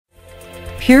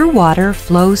Pure water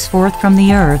flows forth from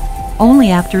the earth only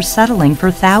after settling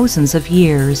for thousands of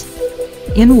years.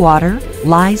 In water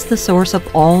lies the source of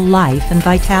all life and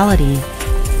vitality.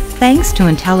 Thanks to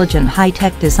intelligent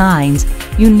high-tech designs,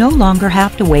 you no longer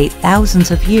have to wait thousands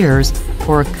of years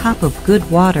for a cup of good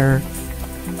water.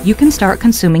 You can start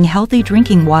consuming healthy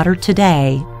drinking water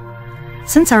today.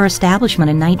 Since our establishment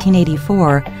in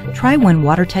 1984, Triwin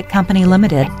Water Tech Company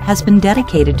Limited has been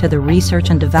dedicated to the research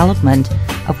and development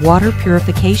of water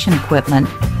purification equipment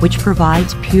which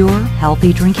provides pure,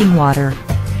 healthy drinking water.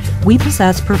 We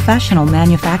possess professional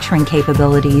manufacturing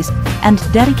capabilities and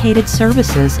dedicated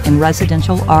services in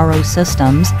residential RO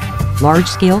systems,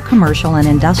 large-scale commercial and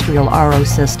industrial RO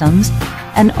systems,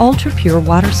 and ultra-pure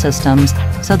water systems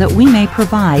so that we may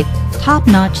provide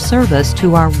top-notch service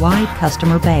to our wide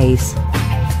customer base.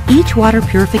 Each water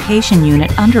purification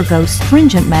unit undergoes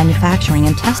stringent manufacturing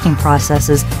and testing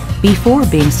processes before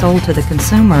being sold to the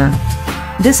consumer.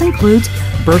 This includes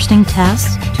bursting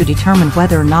tests to determine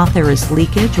whether or not there is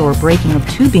leakage or breaking of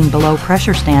tubing below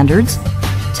pressure standards,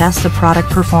 tests of product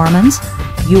performance,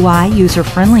 UI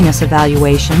user-friendliness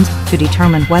evaluations to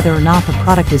determine whether or not the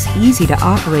product is easy to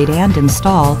operate and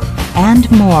install,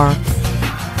 and more.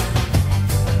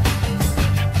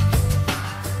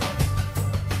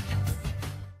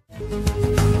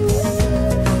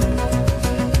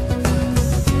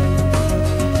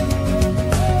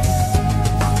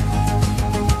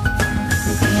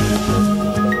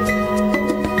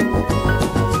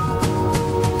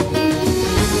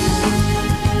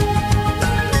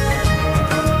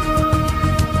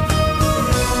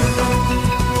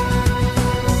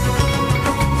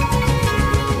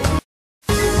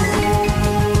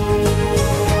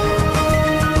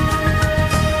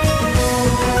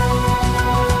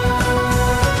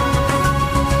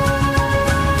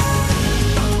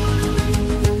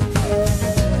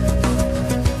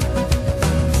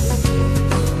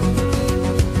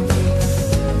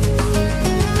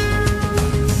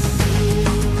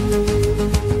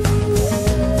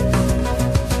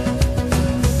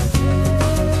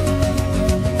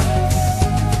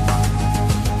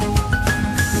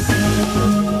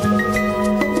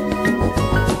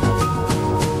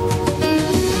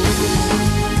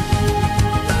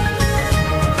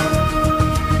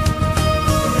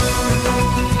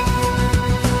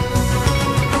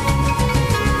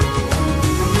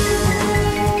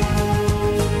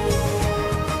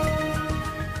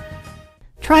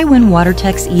 Triwin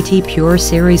WaterTech's ET Pure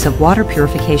series of water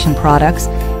purification products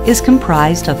is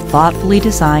comprised of thoughtfully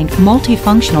designed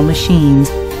multifunctional machines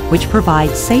which provide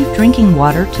safe drinking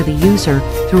water to the user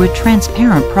through a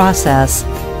transparent process.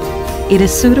 It is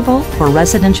suitable for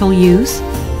residential use.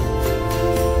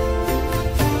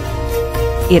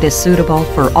 It is suitable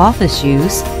for office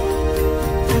use.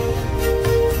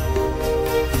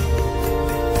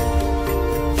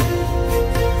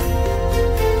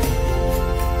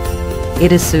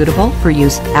 It is suitable for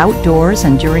use outdoors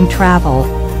and during travel.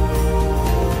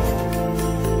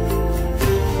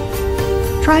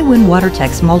 Triwin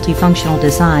WaterTech's multifunctional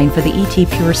design for the ET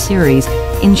Pure series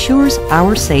ensures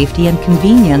our safety and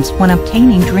convenience when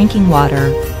obtaining drinking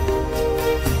water.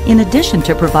 In addition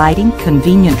to providing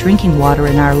convenient drinking water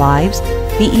in our lives,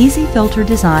 the Easy Filter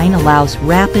design allows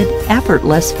rapid,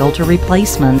 effortless filter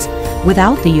replacements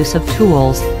without the use of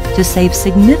tools to save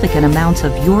significant amounts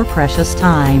of your precious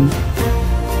time.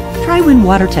 Triwin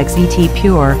WaterTech's ET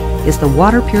Pure is the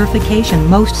water purification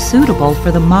most suitable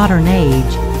for the modern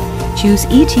age. Choose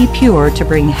ET Pure to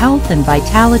bring health and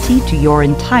vitality to your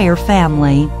entire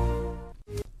family.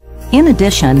 In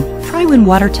addition, Triwin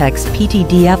WaterTech's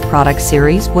PTDF product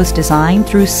series was designed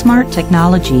through smart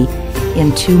technology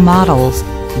in two models,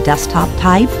 desktop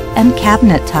type and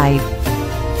cabinet type.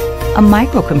 A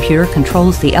microcomputer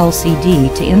controls the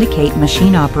LCD to indicate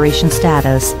machine operation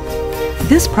status.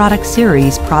 This product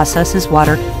series processes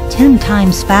water 10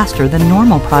 times faster than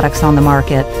normal products on the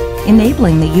market,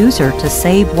 enabling the user to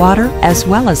save water as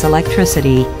well as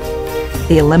electricity.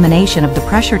 The elimination of the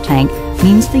pressure tank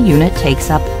means the unit takes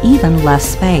up even less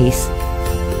space.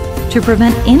 To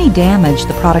prevent any damage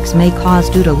the products may cause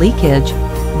due to leakage,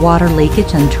 water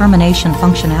leakage and termination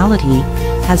functionality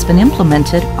has been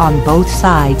implemented on both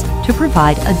sides to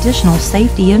provide additional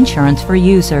safety insurance for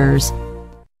users.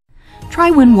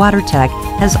 Triwin WaterTech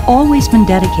has always been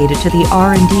dedicated to the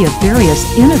R&D of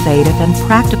various innovative and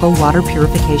practical water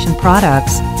purification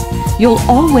products. You'll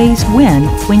always win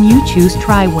when you choose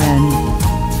Triwin.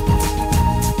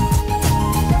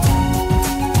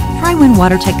 Triwin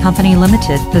WaterTech Company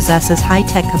Limited possesses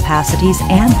high-tech capacities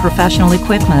and professional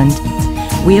equipment.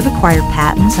 We have acquired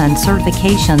patents and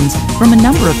certifications from a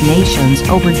number of nations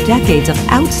over decades of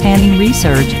outstanding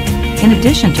research in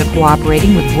addition to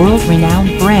cooperating with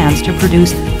world-renowned brands to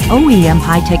produce OEM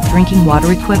high-tech drinking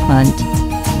water equipment.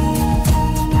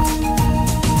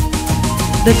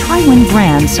 The Triwin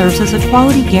brand serves as a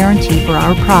quality guarantee for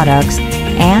our products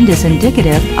and is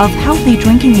indicative of healthy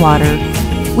drinking water.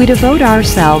 We devote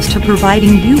ourselves to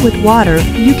providing you with water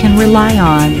you can rely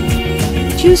on.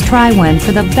 Choose Triwin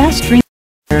for the best drinking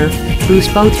water.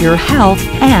 Boost both your health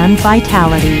and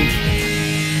vitality.